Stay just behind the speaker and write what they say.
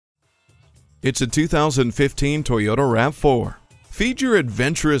It's a 2015 Toyota RAV4. Feed your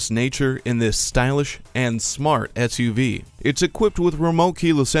adventurous nature in this stylish and smart SUV. It's equipped with remote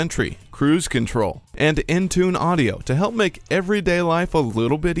keyless entry, cruise control, and in-tune audio to help make everyday life a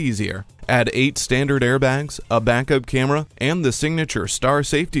little bit easier. Add 8 standard airbags, a backup camera, and the signature Star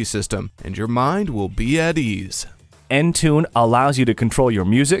safety system, and your mind will be at ease. N-Tune allows you to control your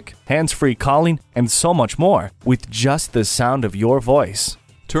music, hands-free calling, and so much more with just the sound of your voice.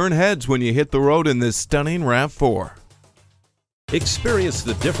 Turn heads when you hit the road in this stunning RAV4. Experience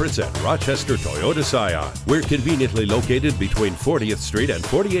the difference at Rochester Toyota Scion. We're conveniently located between 40th Street and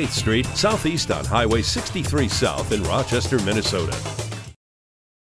 48th Street, southeast on Highway 63 South in Rochester, Minnesota.